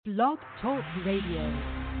Blog Talk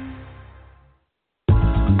Radio.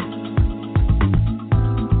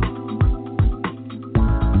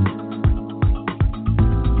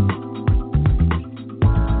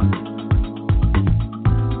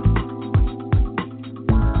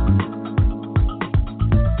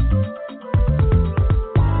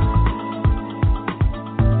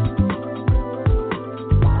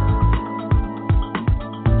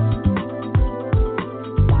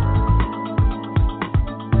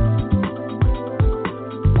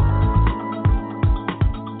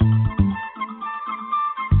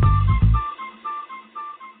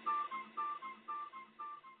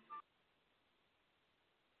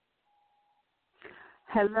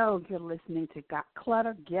 Hello, you're listening to Got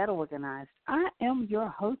Clutter, Get Organized. I am your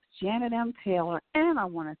host, Janet M. Taylor, and I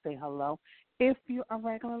want to say hello if you're a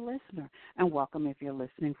regular listener, and welcome if you're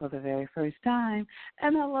listening for the very first time.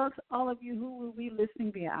 And hello to all of you who will be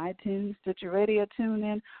listening via iTunes, Stitcher Radio,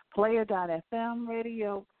 TuneIn, Player.fm,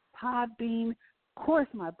 Radio, Podbean, of course,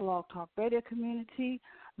 my Blog Talk Radio community,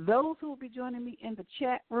 those who will be joining me in the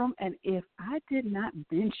chat room. And if I did not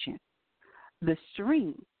mention the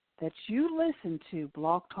stream that you listen to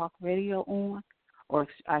Blog Talk Radio on, or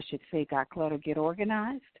I should say Got Clutter, Get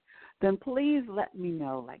Organized, then please let me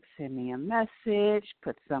know, like send me a message,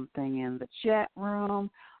 put something in the chat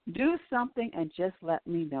room, do something and just let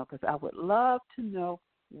me know, because I would love to know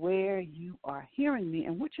where you are hearing me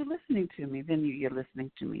and what you're listening to me, then you're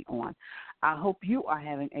listening to me on. I hope you are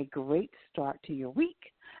having a great start to your week.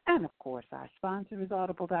 And, of course, our sponsor is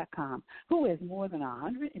Audible.com, who has more than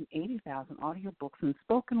 180,000 audiobooks and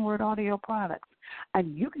spoken word audio products.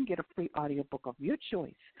 And you can get a free audiobook of your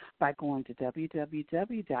choice by going to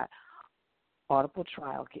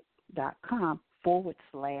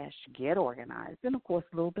www.audibletrial.com/get organized. And, of course,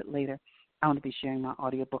 a little bit later, I'm going to be sharing my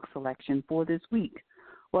audiobook selection for this week.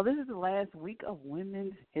 Well, this is the last week of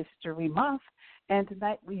Women's History Month, and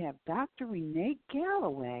tonight we have Dr. Renee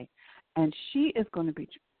Galloway, and she is going to be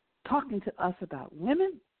talking to us about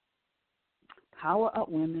women, power up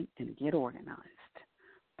women, and get organized.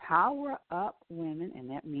 Power up women, and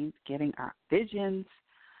that means getting our visions,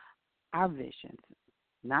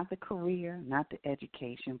 not the career, not the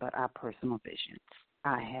education, but our personal visions.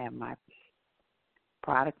 I have my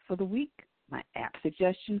product for the week, my app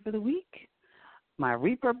suggestion for the week, my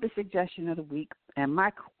repurpose suggestion of the week, and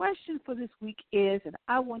my question for this week is, and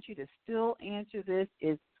I want you to still answer this,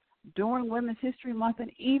 is during Women's History Month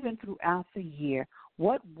and even throughout the year,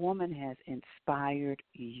 what woman has inspired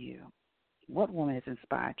you? What woman has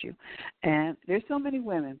inspired you? And there's so many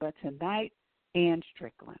women, but tonight, Anne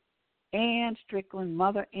Strickland. Anne Strickland,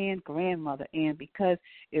 mother and grandmother Anne, because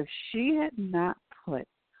if she had not put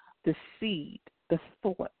the seed, the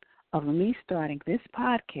thought of me starting this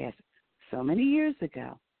podcast so many years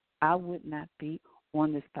ago, I would not be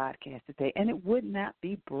on this podcast today, and it would not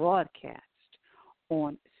be broadcast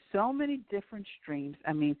on so many different streams.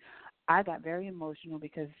 I mean, I got very emotional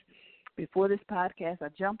because before this podcast, I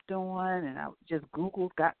jumped on and I just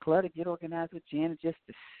Googled Got Clutter, Get Organized with Janet just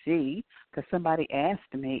to see, because somebody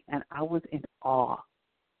asked me, and I was in awe.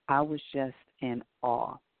 I was just in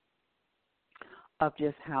awe of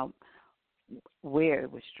just where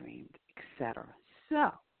it was streamed, etc.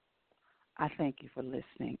 So I thank you for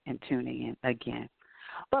listening and tuning in again.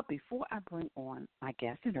 But before I bring on my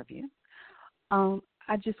guest interview,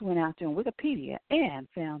 I just went out there on Wikipedia and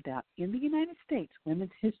found out in the United States,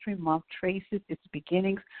 Women's History Month traces its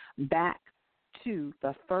beginnings back to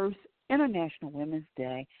the first International Women's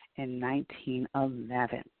Day in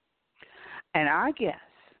 1911. And our guest,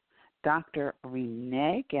 Dr.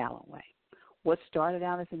 Renee Galloway, what started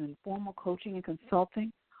out as an informal coaching and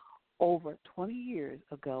consulting over 20 years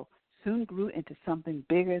ago soon grew into something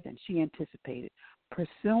bigger than she anticipated.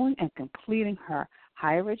 Pursuing and completing her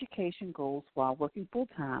higher education goals while working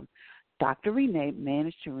full-time, Dr. Renee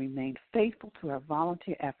managed to remain faithful to her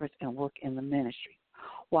volunteer efforts and work in the ministry.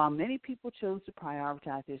 While many people chose to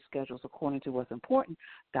prioritize their schedules according to what's important,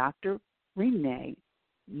 Dr. Renee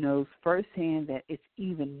knows firsthand that it's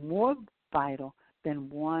even more vital than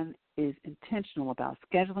one is intentional about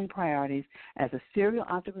scheduling priorities. As a serial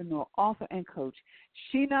entrepreneur, author, and coach,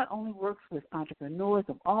 she not only works with entrepreneurs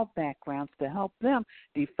of all backgrounds to help them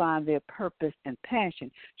define their purpose and passion,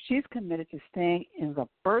 she's committed to staying in the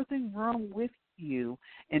birthing room with you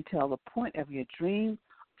until the point of your dream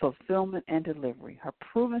fulfillment and delivery. Her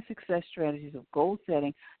proven success strategies of goal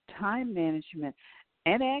setting, time management,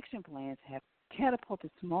 and action plans have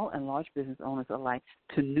catapulted small and large business owners alike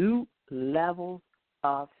to new levels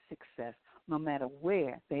of success, no matter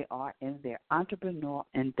where they are in their entrepreneurial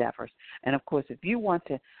endeavors. And, of course, if you want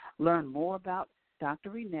to learn more about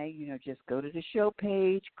Dr. Renee, just go to the show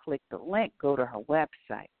page, click the link, go to her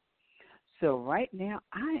website. So right now,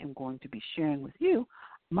 I am going to be sharing with you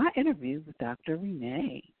my interview with Dr.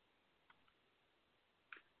 Renee.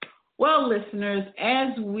 Well, listeners,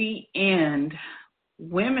 as we end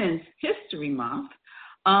Women's History Month,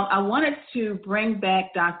 I wanted to bring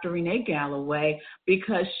back Dr. Renee Galloway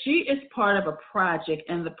because she is part of a project,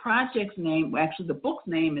 and the project's name, actually the book's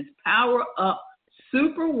name, is Power Up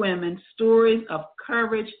Superwomen, Stories of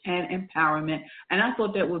Courage and Empowerment. And I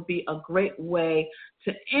thought that would be a great way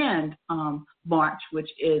to end March, which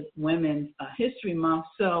is Women's History Month.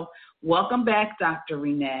 So welcome back, Dr.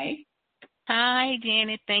 Renee. Hi,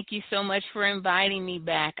 Janet. Thank you so much for inviting me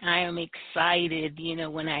back. I am excited,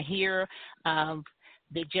 when I hear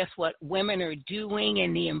just what women are doing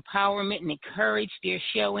and the empowerment and the courage they're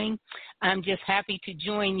showing. I'm just happy to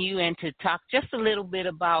join you and to talk just a little bit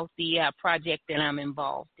about the project that I'm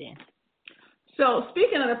involved in. So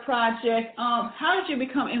speaking of the project, how did you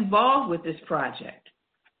become involved with this project?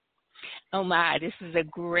 Oh my, this is a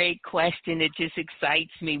great question. It just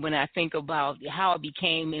excites me when I think about how I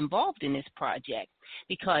became involved in this project,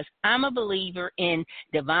 because I'm a believer in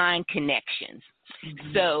divine connections.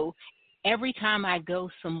 Mm-hmm. So every time I go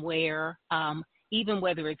somewhere, even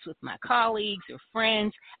whether it's with my colleagues or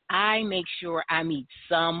friends, I make sure I meet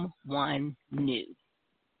someone new.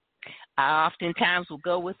 I oftentimes will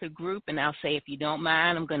go with a group and I'll say, if you don't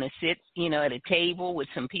mind, I'm going to sit, at a table with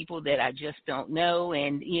some people that I just don't know.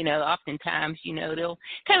 And, oftentimes, they'll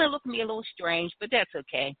kind of look at me a little strange, but that's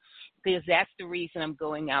okay, because that's the reason I'm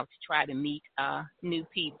going out to try to meet new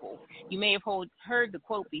people. You may have heard the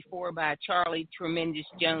quote before by Charlie Tremendous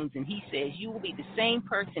Jones, and he says, you will be the same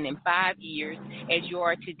person in 5 years as you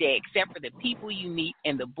are today, except for the people you meet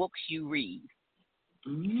and the books you read.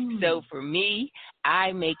 So for me,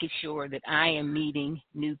 I make it sure that I am meeting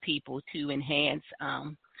new people to enhance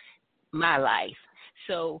my life.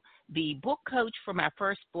 So the book coach for my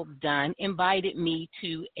first book, Done, invited me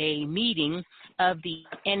to a meeting of the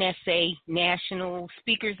NSA, National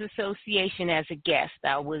Speakers Association, as a guest.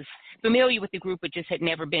 I was familiar with the group, but just had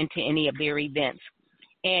never been to any of their events.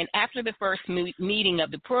 And after the first meeting of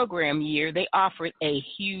the program year, they offered a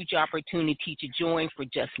huge opportunity to join for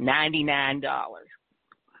just $99.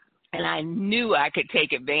 And I knew I could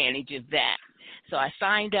take advantage of that. So I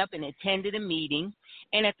signed up and attended a meeting.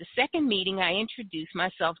 And at the second meeting, I introduced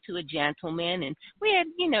myself to a gentleman, and we had,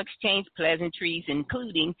 exchanged pleasantries,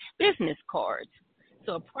 including business cards.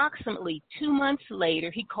 So approximately 2 months later,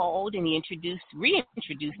 he called and he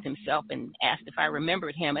reintroduced himself and asked if I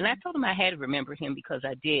remembered him. And I told him I had remembered him because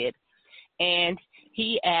I did. And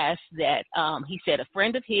he asked that, he said a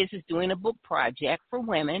friend of his is doing a book project for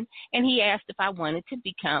women, and he asked if I wanted to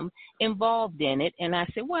become involved in it. And I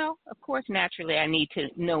said, well, of course, naturally, I need to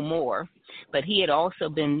know more. But he had also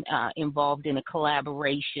been involved in a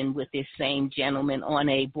collaboration with this same gentleman on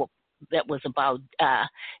a book that was about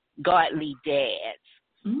godly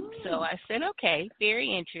dads. So I said, okay,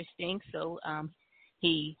 very interesting. So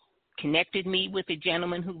he connected me with a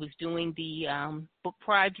gentleman who was doing the book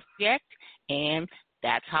project, and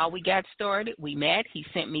that's how we got started. We met, he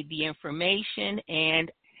sent me the information,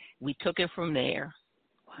 and we took it from there.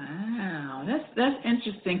 Wow, that's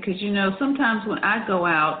interesting, because, sometimes when I go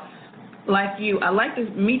out, like you, I like to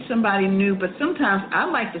meet somebody new, but sometimes I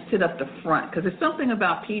like to sit up the front, because there's something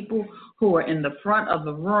about people who are in the front of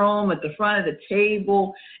the room, at the front of the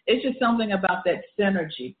table. It's just something about that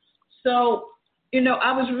synergy. So,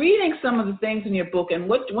 I was reading some of the things in your book, and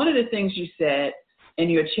one of the things you said in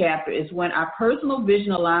your chapter is when our personal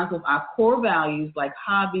vision aligns with our core values like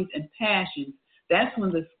hobbies and passions, that's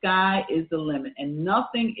when the sky is the limit and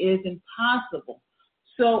nothing is impossible.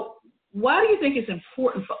 So why do you think it's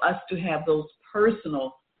important for us to have those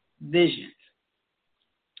personal visions?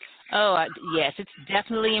 Oh, yes, it's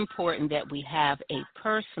definitely important that we have a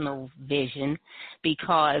personal vision,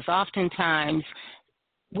 because oftentimes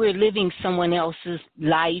we're living someone else's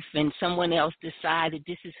life, and someone else decided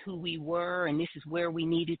this is who we were and this is where we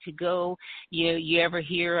needed to go. You ever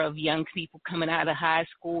hear of young people coming out of high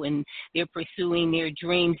school and they're pursuing their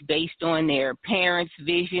dreams based on their parents'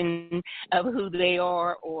 vision of who they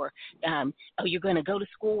are, or you're going to go to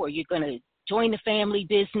school, or you're going to join the family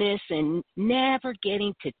business, and never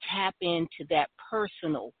getting to tap into that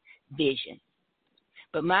personal vision.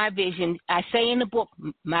 But my vision, I say in the book,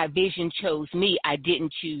 my vision chose me. I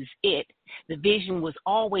didn't choose it. The vision was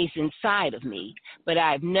always inside of me, but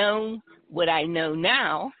I've known what I know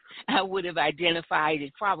now. I would have identified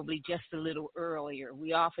it probably just a little earlier.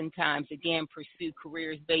 We oftentimes, again, pursue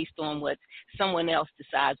careers based on what someone else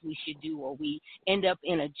decides we should do, or we end up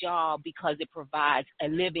in a job because it provides a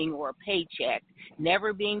living or a paycheck,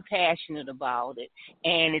 never being passionate about it,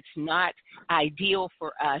 and it's not ideal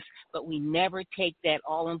for us, but we never take that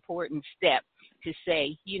all-important step to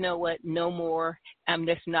say, you know what, no more. I'm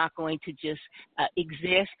just not going to just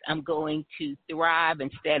exist. I'm going to thrive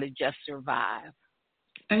instead of just survive.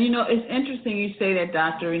 And, it's interesting you say that,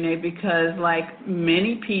 Dr. Renee, because like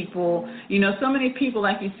many people, so many people,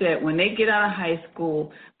 like you said, when they get out of high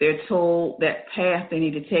school, they're told that path they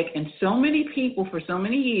need to take. And so many people for so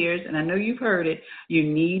many years, and I know you've heard it, you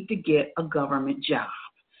need to get a government job.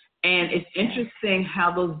 And it's interesting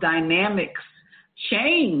how those dynamics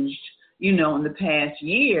changed, in the past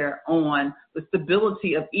year on the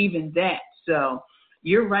stability of even that. So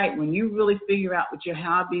you're right. When you really figure out what your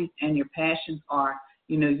hobbies and your passions are,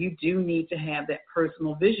 you do need to have that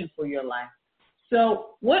personal vision for your life. So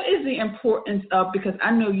what is the importance of, because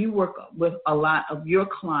I know you work with a lot of your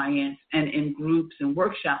clients and in groups and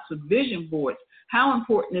workshops with vision boards. How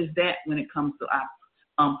important is that when it comes to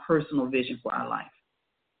our personal vision for our life?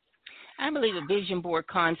 I believe a vision board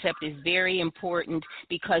concept is very important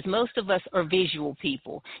because most of us are visual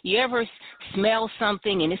people. You ever smell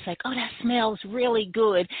something and it's like, oh, that smells really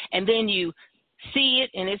good, and then you see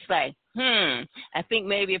it and it's like, I think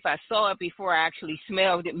maybe if I saw it before I actually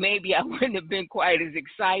smelled it, maybe I wouldn't have been quite as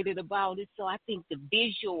excited about it. So I think the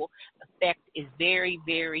visual effect is very,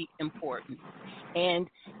 very important. And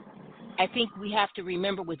I think we have to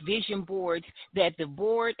remember with vision boards that the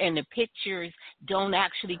board and the pictures don't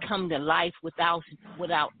actually come to life without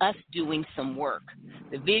us doing some work.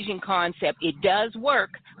 The vision concept, it does work,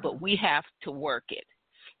 but we have to work it.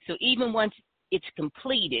 So even once it's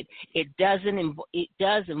completed, it does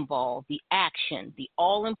involve the action, the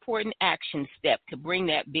all-important action step to bring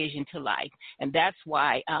that vision to life. And that's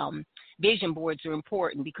why vision boards are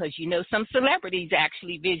important, because some celebrities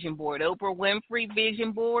actually vision board. Oprah Winfrey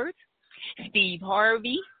vision boards, Steve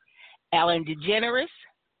Harvey, Ellen DeGeneres,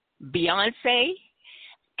 Beyonce,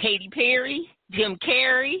 Katy Perry, Jim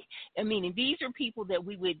Carrey. I mean, these are people that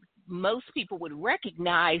most people would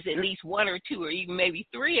recognize at least one or two or even maybe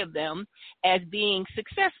three of them as being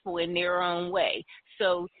successful in their own way.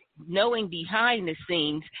 So knowing behind the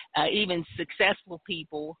scenes, even successful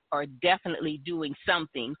people are definitely doing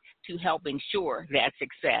something to help ensure that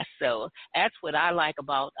success. So that's what I like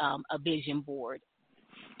about a vision board.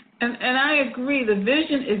 And I agree. The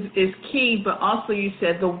vision is key, but also you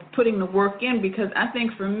said putting the work in, because I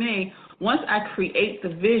think for me, once I create the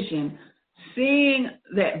vision, seeing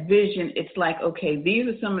that vision, it's like, okay, these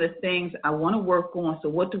are some of the things I want to work on. So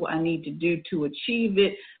what do I need to do to achieve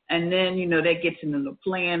it? And then, that gets into the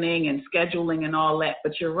planning and scheduling and all that.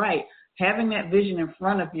 But you're right. Having that vision in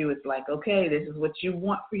front of you, it's like, okay, this is what you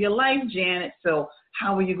want for your life, Janet. So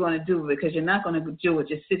how are you going to do it? Because you're not going to do it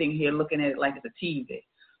just sitting here looking at it like it's a TV.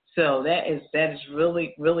 So that is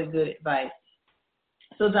really, really good advice.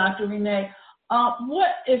 So Dr. Renee, what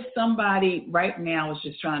if somebody right now is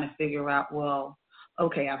just trying to figure out, well,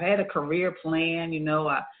 okay, I've had a career plan,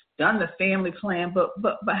 I've done the family plan, but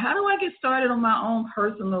how do I get started on my own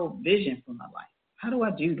personal vision for my life? How do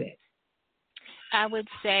I do that? I would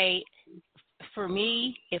say, for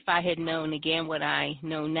me, if I had known, again, what I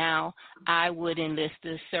know now, I would enlist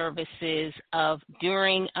the services of,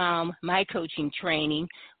 during my coaching training,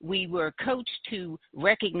 we were coached to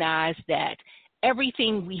recognize that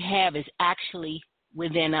everything we have is actually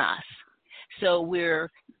within us. So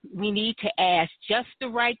we need to ask just the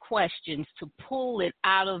right questions to pull it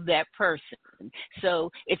out of that person.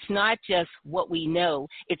 So it's not just what we know,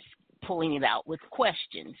 it's pulling it out with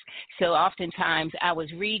questions. So oftentimes I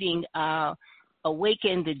was reading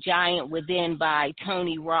Awaken the Giant Within by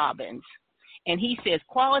Tony Robbins, and he says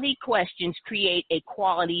quality questions create a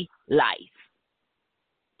quality life.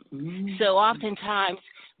 So oftentimes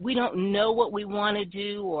we don't know what we want to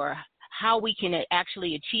do or how we can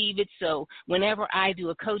actually achieve it. So whenever I do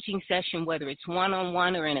a coaching session, whether it's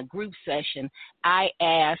one-on-one or in a group session, I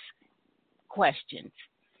ask questions.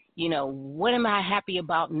 What am I happy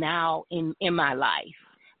about now in my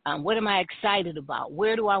life? What am I excited about?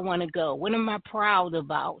 Where do I want to go? What am I proud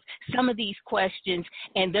about? Some of these questions,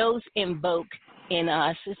 and those invoke in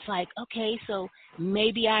us, it's like, okay, so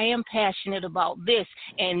maybe I am passionate about this,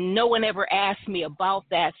 and no one ever asked me about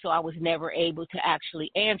that, so I was never able to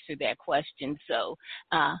actually answer that question. So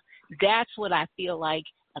that's what I feel like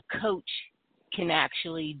a coach can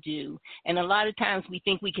actually do. And a lot of times we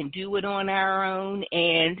think we can do it on our own,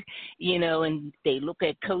 and, and they look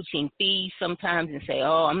at coaching fees sometimes and say,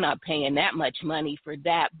 oh, I'm not paying that much money for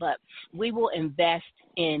that. But we will invest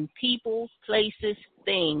in people, places,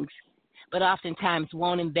 things, but oftentimes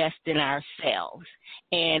won't invest in ourselves.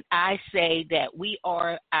 And I say that we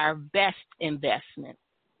are our best investment.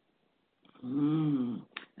 And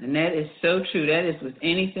that is so true. That is with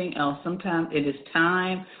anything else. Sometimes it is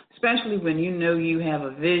time, especially when you know you have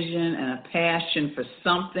a vision and a passion for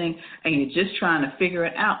something and you're just trying to figure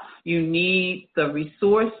it out. You need the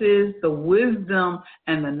resources, the wisdom,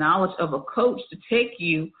 and the knowledge of a coach to take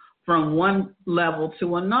you from one level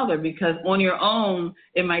to another, because on your own,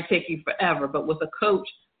 it might take you forever. But with a coach,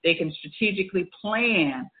 they can strategically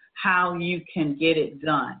plan how you can get it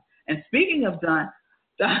done. And speaking of done,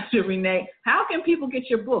 Dr. Renee, how can people get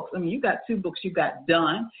your books? I mean, you got 2 books. You got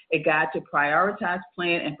Done, A Guide to Prioritize,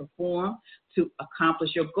 Plan, and Perform to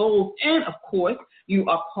Accomplish Your Goals. And, of course, you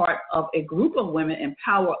are part of a group of women,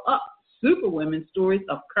 Empower Up, Superwomen, Stories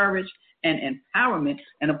of Courage and Empowerment.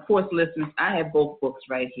 And, of course, listeners, I have both books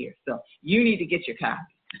right here. So you need to get your copy.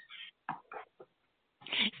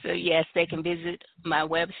 So, yes, they can visit my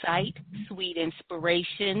website,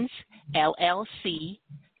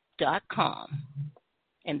 sweetinspirationsllc.com.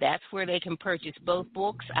 And that's where they can purchase both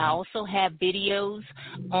books. I also have videos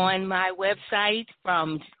on my website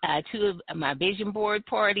from 2 of my vision board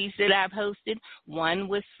parties that I've hosted. One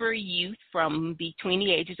was for youth from between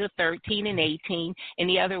the ages of 13 and 18, and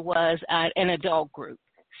the other was an adult group.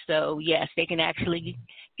 So, yes, they can actually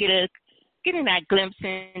get a glimpse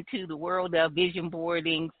into the world of vision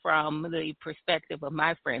boarding from the perspective of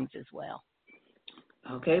my friends as well.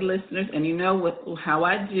 Okay, listeners, and you know how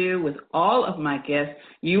I do with all of my guests,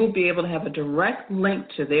 you will be able to have a direct link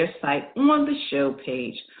to their site on the show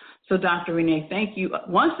page. So, Dr. Renee, thank you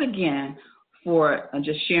once again for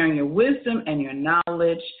just sharing your wisdom and your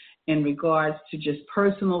knowledge in regards to just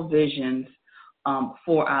personal visions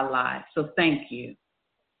for our lives. So thank you.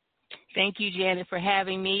 Thank you, Janet, for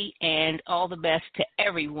having me, and all the best to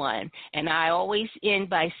everyone. And I always end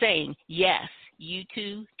by saying, yes, you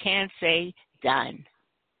too can say done.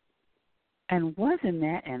 And wasn't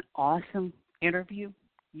that an awesome interview?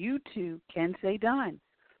 You too can say done.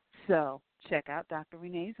 So check out Dr.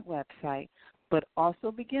 Renee's website, but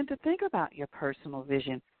also begin to think about your personal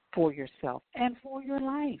vision for yourself and for your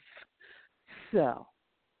life. So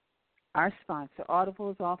our sponsor,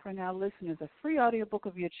 Audible, is offering our listeners a free audiobook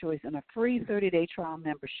of your choice and a free 30-day trial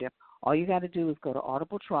membership. All you got to do is go to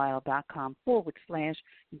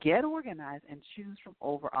audibletrial.com/get organized and choose from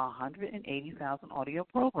over 180,000 audio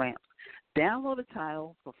programs. Download a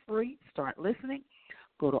title for free. Start listening.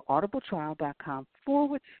 Go to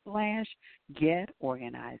audibletrial.com/get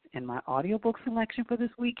organized. And my audiobook selection for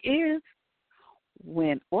this week is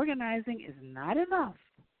When Organizing is Not Enough,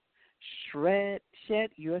 Shed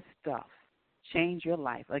Your Stuff, Change Your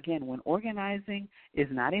Life. Again, when organizing is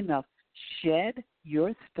not enough, shed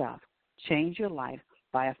your stuff, change your life,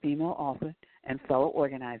 by a female author and fellow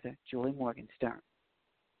organizer, Julie Morgenstern.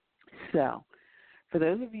 So, for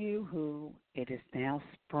those of you who it is now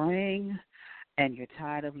spring and you're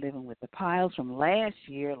tired of living with the piles from last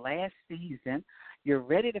season, you're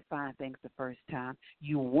ready to find things the first time,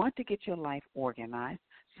 you want to get your life organized,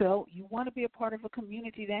 so you want to be a part of a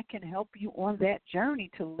community that can help you on that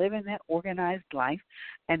journey to living that organized life,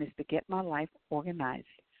 and it's the Get My Life Organized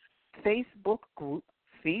Facebook group,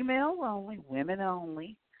 female only, women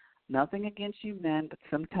only. Nothing against you men, but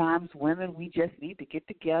sometimes women, we just need to get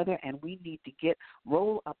together and we need to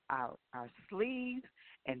roll up our sleeves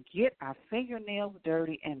and get our fingernails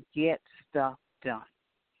dirty and get stuff done.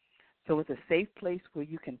 So it's a safe place where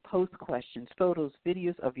you can post questions, photos,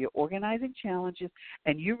 videos of your organizing challenges,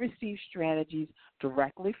 and you receive strategies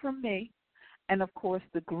directly from me. And, of course,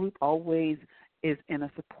 the group always is in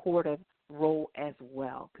a supportive role as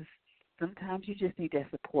well, because sometimes you just need that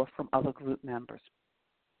support from other group members.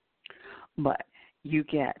 But you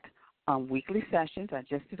get weekly sessions. I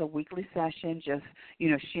just did a weekly session, just,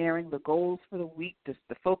 sharing the goals for the week, just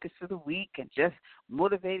the focus for the week, and just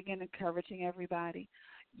motivating and encouraging everybody.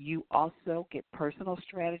 You also get personal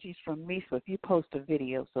strategies from me. So if you post a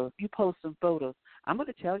video, so if you post some photos, I'm going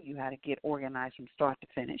to tell you how to get organized from start to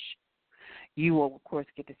finish. You will, of course,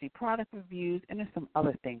 get to see product reviews, and there's some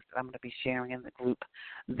other things that I'm going to be sharing in the group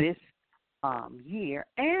this year.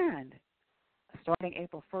 And starting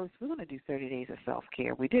April 1st, we're going to do 30 days of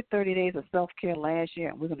self-care. We did 30 days of self-care last year,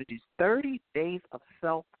 and we're going to do 30 days of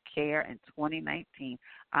self-care in 2019.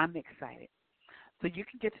 I'm excited. So you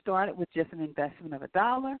can get started with just an investment of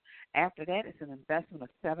 $1. After that, it's an investment of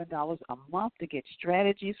 $7 a month to get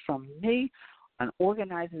strategies from me an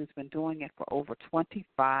organizer who's been doing it for over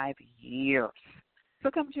 25 years.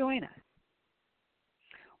 So come join us.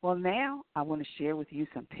 Well, now I want to share with you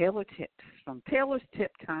some Taylor tips from Taylor's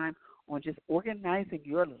Tip Time on just organizing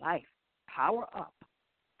your life. Power up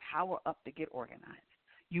to get organized.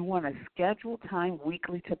 You want to schedule time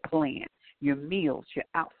weekly to plan your meals, your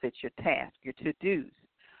outfits, your tasks, your to-dos.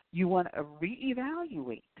 You want to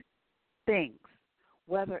reevaluate things,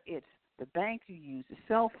 whether it's the bank you use, the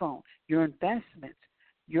cell phone, your investments,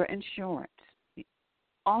 your insurance. You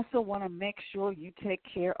also want to make sure you take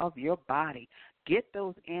care of your body. Get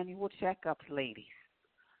those annual checkups, ladies.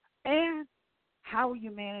 And how are you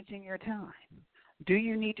managing your time? Do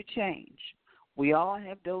you need to change? We all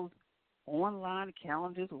have those online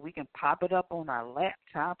calendars where we can pop it up on our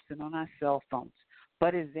laptops and on our cell phones.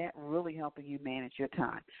 But is that really helping you manage your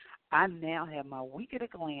time? I now have my week at a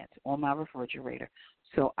glance on my refrigerator,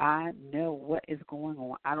 so I know what is going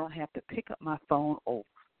on. I don't have to pick up my phone or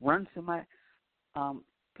run to my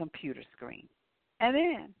computer screen. And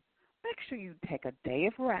then make sure you take a day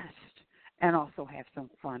of rest and also have some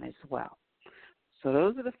fun as well. So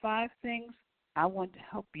those are the 5 things I want to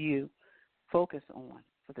help you focus on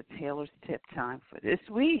for the Taylor's Tip Time for this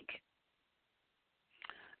week.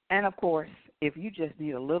 And, of course, if you just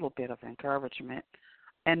need a little bit of encouragement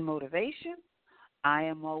and motivation, I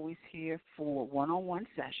am always here for one-on-one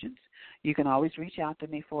sessions. You can always reach out to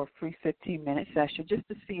me for a free 15-minute session just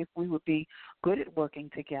to see if we would be good at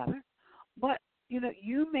working together. But,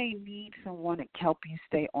 you may need someone to help you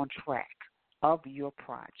stay on track of your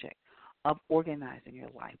project, of organizing your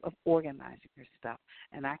life, of organizing your stuff.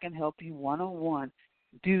 And I can help you one-on-one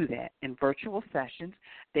do that in virtual sessions.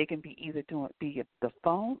 They can be either via the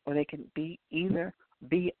phone or they can be either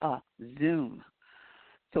via Zoom.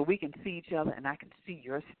 So we can see each other and I can see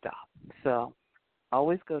your stuff. So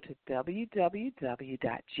always go to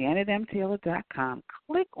www.janetmtaylor.com,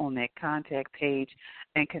 click on that contact page,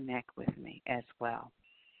 and connect with me as well.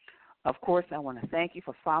 Of course, I want to thank you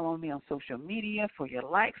for following me on social media, for your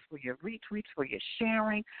likes, for your retweets, for your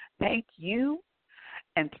sharing. Thank you.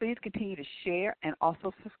 And please continue to share and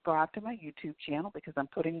also subscribe to my YouTube channel because I'm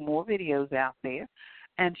putting more videos out there.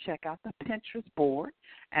 And check out the Pinterest board.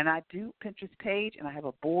 And I do Pinterest page, and I have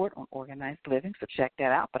a board on organized living, so check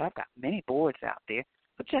that out. But I've got many boards out there,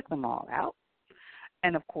 so check them all out.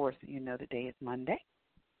 And, of course, today is Monday.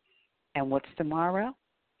 And what's tomorrow?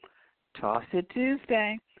 Toss It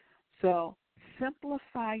Tuesday. So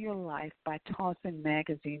simplify your life by tossing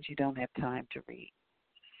magazines you don't have time to read.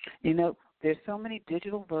 There's so many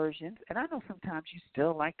digital versions, and I know sometimes you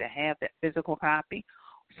still like to have that physical copy.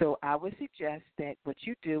 So I would suggest that what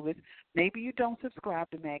you do is maybe you don't subscribe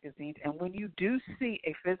to magazines, and when you do see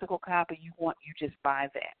a physical copy you just buy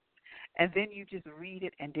that. And then you just read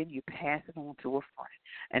it, and then you pass it on to a friend,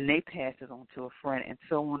 and they pass it on to a friend, and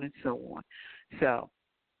so on and so on. So,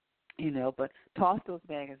 but toss those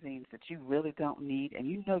magazines that you really don't need and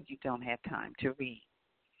you don't have time to read.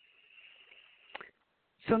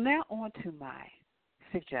 So now on to my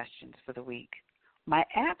suggestions for the week. My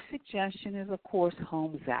app suggestion is, of course,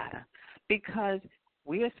 HomeZada, because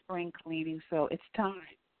we are spring cleaning, so it's time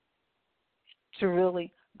to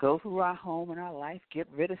really go through our home and our life, get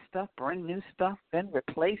rid of stuff, bring new stuff, then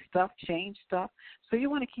replace stuff, change stuff. So you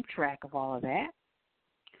want to keep track of all of that.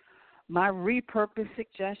 My repurpose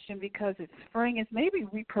suggestion, because it's spring, is maybe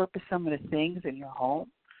repurpose some of the things in your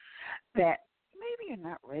home that maybe you're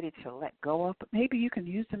not ready to let go of, but maybe you can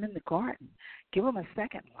use them in the garden. Give them a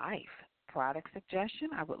second life. Product suggestion,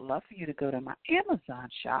 I would love for you to go to my Amazon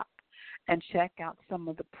shop and check out some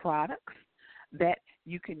of the products that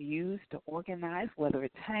you can use to organize, whether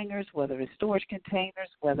it's hangers, whether it's storage containers,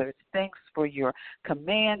 whether it's things for your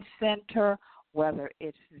command center, whether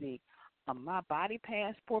it's the My Body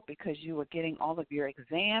Passport because you are getting all of your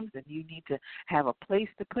exams and you need to have a place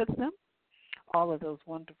to put them, all of those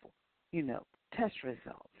wonderful, test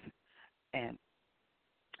results and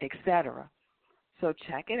et cetera. So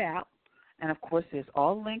check it out. And, of course, there's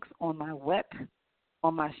all links on my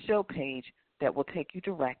show page that will take you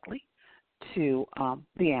directly to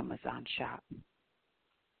the Amazon shop.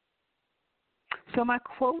 So my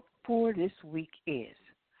quote for this week is,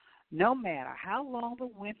 no matter how long the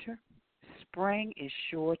winter, spring is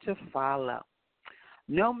sure to follow.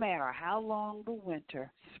 No matter how long the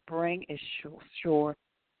winter, spring is sure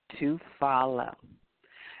to follow.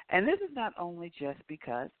 And this is not only just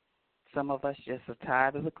because some of us just are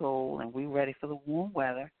tired of the cold and we're ready for the warm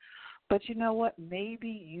weather. But you know what? Maybe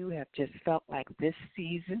you have just felt like this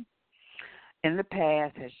season in the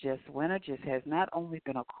past winter has not only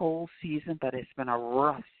been a cold season, but it's been a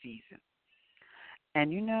rough season.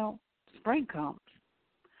 And spring comes.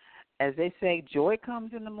 as they say, joy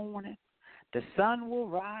comes in the morning. The sun will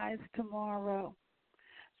rise tomorrow.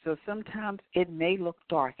 So sometimes it may look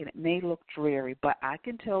dark and it may look dreary, but I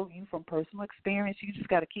can tell you from personal experience, you just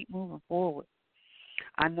got to keep moving forward.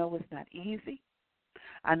 I know it's not easy.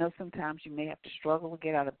 I know sometimes you may have to struggle to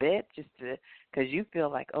get out of bed just because you feel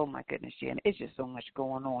like, oh, my goodness, Jen, it's just so much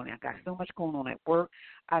going on. I got so much going on at work.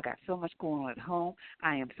 I got so much going on at home.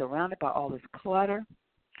 I am surrounded by all this clutter.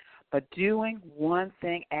 But doing one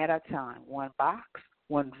thing at a time, one box,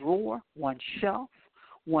 one drawer, one shelf,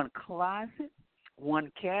 one closet, one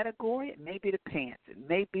category. It may be the pants. It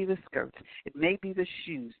may be the skirts. It may be the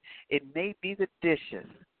shoes. It may be the dishes.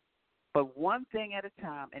 But one thing at a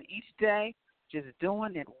time. And each day, just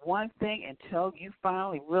doing that one thing until you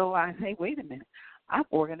finally realize, hey, wait a minute. I've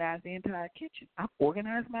organized the entire kitchen. I've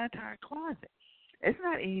organized my entire closet. It's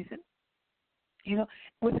not easy. You know,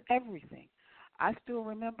 with everything. I still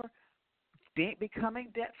remember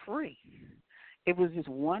becoming debt-free. It was just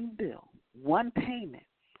one bill, one payment,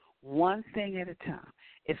 one thing at a time.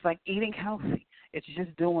 It's like eating healthy. It's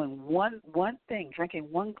just doing one thing, drinking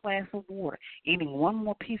one glass of water, eating one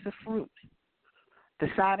more piece of fruit,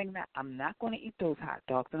 deciding that I'm not going to eat those hot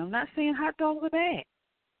dogs. And I'm not saying hot dogs are bad.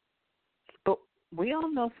 But we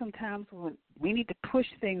all know sometimes when we need to push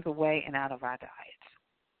things away and out of our diets.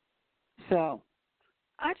 So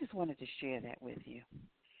I just wanted to share that with you.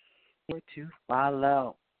 To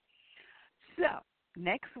follow. So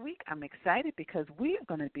next week, I'm excited because we are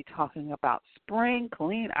going to be talking about Spring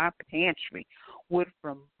Clean Our Pantry with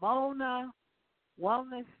Ramona,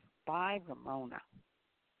 Wellness by Ramona.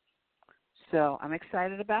 So I'm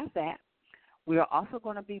excited about that. We are also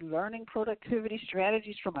going to be learning productivity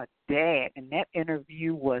strategies from a dad, and that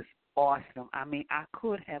interview was awesome. I mean, I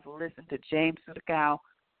could have listened to James Sudeikow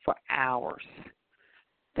for hours.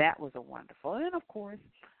 That was a wonderful. And, of course,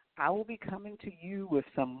 I will be coming to you with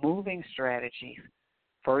some moving strategies.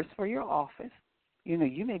 First, for your office. You know,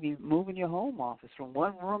 you may be moving your home office from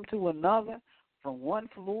one room to another, from one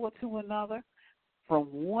floor to another, from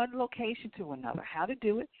one location to another, how to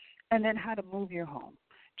do it, and then how to move your home.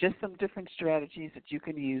 Just some different strategies that you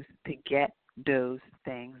can use to get those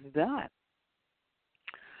things done.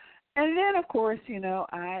 And then, of course, you know,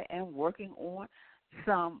 I am working on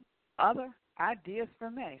some other ideas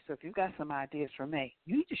for May. So if you've got some ideas for May,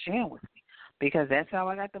 you need to share them with me because that's how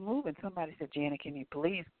I got the move. And somebody said, Janet, can you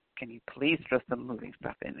please throw some moving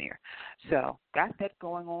stuff in there? So got that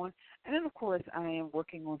going on. And then, of course, I am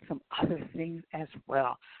working on some other things as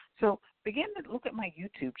well. So begin to look at my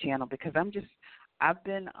YouTube channel because I've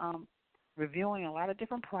been reviewing a lot of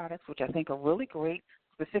different products, which I think are really great,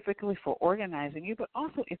 specifically for organizing you, but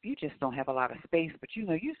also if you just don't have a lot of space, but you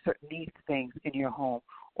know you certainly need things in your home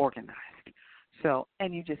organized. So,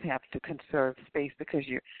 and you just have to conserve space because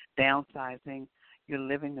you're downsizing, you're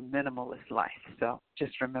living the minimalist life. So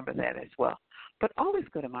just remember that as well. But always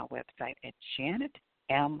go to my website at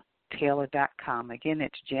janetmtaylor.com. Again,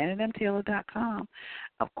 it's janetmtaylor.com.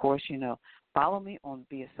 Of course, you know, follow me on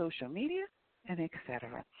via social media and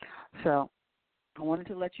etc. So I wanted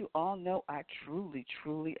to let you all know I truly,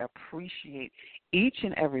 truly appreciate each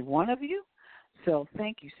and every one of you. So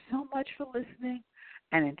thank you so much for listening.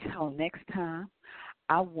 And until next time,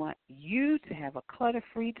 I want you to have a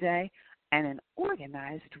clutter-free day and an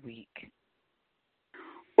organized week.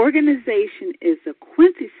 Organization is a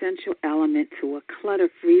quintessential element to a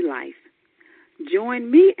clutter-free life.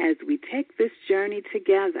 Join me as we take this journey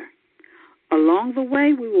together. Along the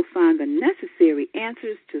way, we will find the necessary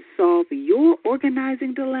answers to solve your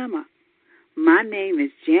organizing dilemma. My name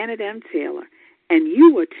is Janet M. Taylor, and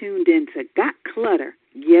you are tuned in to Got Clutter,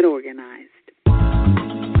 Get Organized.